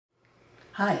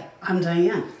Hi, I'm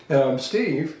Diane. And I'm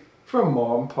Steve from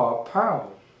Pop Pow.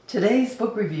 Today's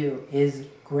book review is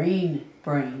Grain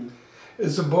Brain.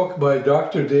 It's a book by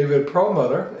Dr. David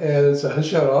Perlmutter, and it's a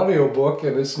Hachette audio book,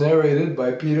 and it's narrated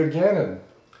by Peter Gannon.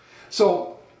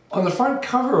 So, on the front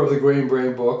cover of the Grain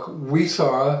Brain book, we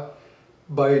saw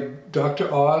by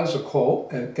Dr. Oz a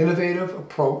quote, an innovative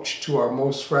approach to our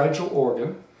most fragile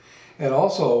organ. And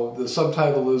also, the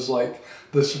subtitle is like,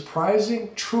 the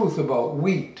surprising truth about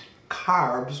wheat,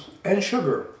 carbs, and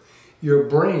sugar, your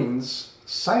brain's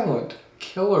silent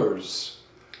killers.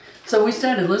 So we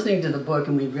started listening to the book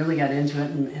and we really got into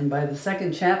it, and by the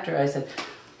second chapter I said,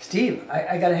 Steve,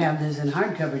 I got to have this in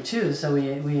hardcover too. So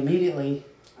we immediately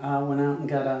went out and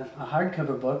got a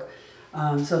hardcover book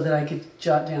so that I could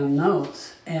jot down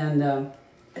notes. And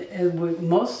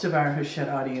most of our Hachette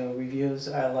audio reviews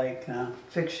are like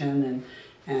fiction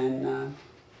and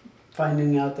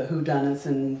finding out the whodunits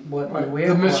and what and where.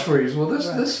 The mysteries. Well,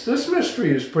 this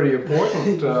mystery is pretty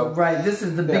important. Right. This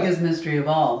is the biggest mystery of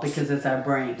all because it's our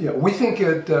brain. Yeah, we think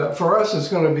it for us it's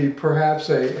going to be perhaps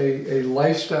a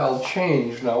lifestyle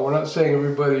change. Now, we're not saying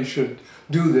everybody should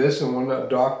do this, and we're not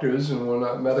doctors and we're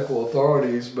not medical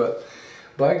authorities, but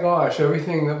by gosh,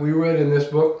 everything that we read in this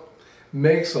book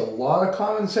makes a lot of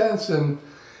common sense. And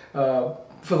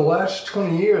for the last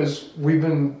 20 years, we've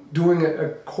been doing it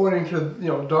according to,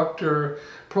 Dr.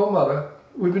 Perlmutter.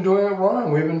 We've been doing it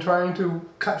wrong. We've been trying to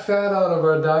cut fat out of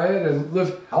our diet and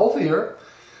live healthier,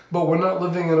 but we're not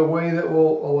living in a way that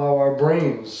will allow our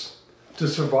brains to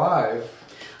survive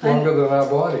longer than our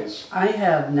bodies. I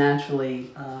have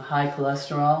naturally high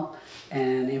cholesterol,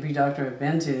 and every doctor I've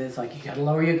been to is like, you got to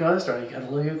lower your cholesterol, you got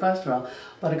to lower your cholesterol.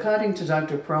 But according to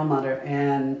Dr. Perlmutter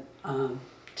and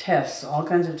tests, all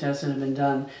kinds of tests that have been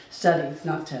done, studies,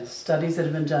 not tests, studies that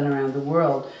have been done around the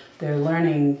world, they're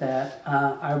learning that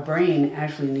our brain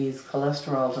actually needs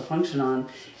cholesterol to function on.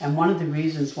 And one of the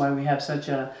reasons why we have such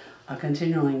a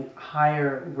continually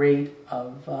higher rate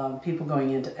of people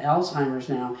going into Alzheimer's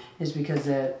now is because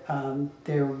that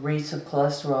their rates of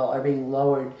cholesterol are being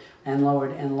lowered and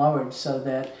lowered and lowered so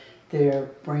that their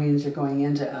brains are going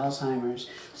into Alzheimer's.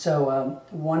 So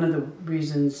one of the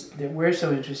reasons that we're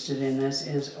so interested in this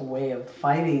is a way of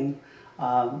fighting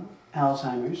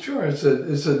Alzheimer's. Sure, it's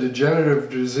a degenerative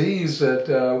disease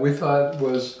that we thought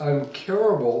was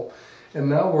uncurable, and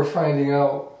now we're finding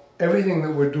out everything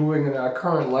that we're doing in our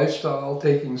current lifestyle,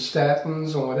 taking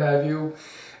statins and what have you,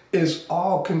 is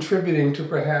all contributing to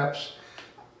perhaps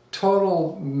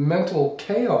total mental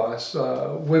chaos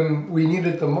when we need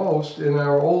it the most in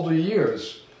our older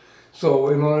years. So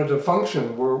in order to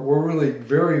function, we're really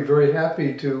very, very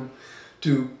happy to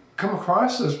come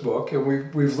across this book, and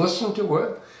we've listened to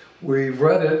it, we've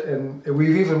read it, and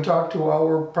we've even talked to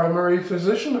our primary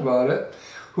physician about it,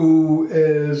 who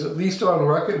is, at least on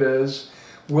record, as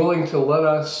willing to let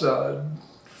us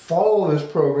follow this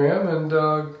program and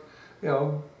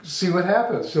see what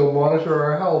happens. He'll monitor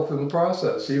our health in the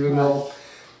process, even though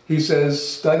he says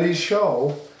studies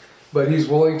show, but he's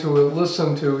willing to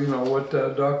listen to what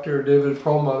Dr. David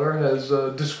Perlmutter has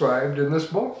described in this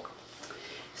book.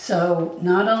 So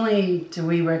not only do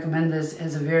we recommend this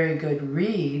as a very good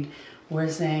read, we're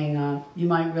saying you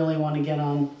might really want to get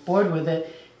on board with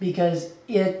it because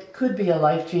it could be a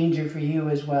life changer for you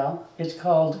as well. It's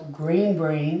called Grain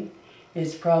Brain.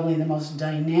 It's probably the most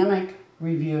dynamic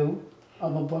review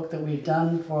of a book that we've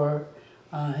done for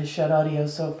Hachette Audio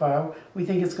so far. We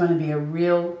think it's going to be a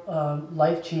real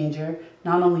life changer,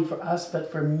 not only for us,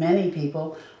 but for many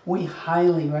people. We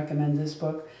highly recommend this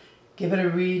book. Give it a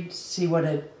read, see what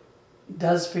it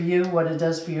does for you, what it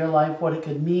does for your life, what it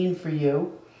could mean for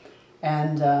you.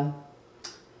 And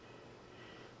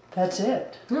that's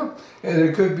it. Yeah, and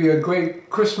it could be a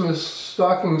great Christmas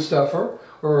stocking stuffer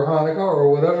or Hanukkah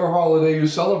or whatever holiday you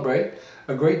celebrate.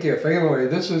 A great gift. Anyway,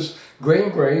 this is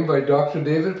Grain Brain by Dr.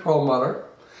 David Perlmutter,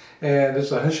 and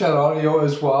it's a Hachette audio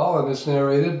as well, and it's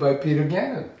narrated by Peter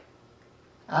Gannon.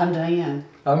 I'm Diane.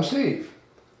 I'm Steve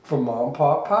from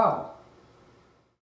Pop Pow.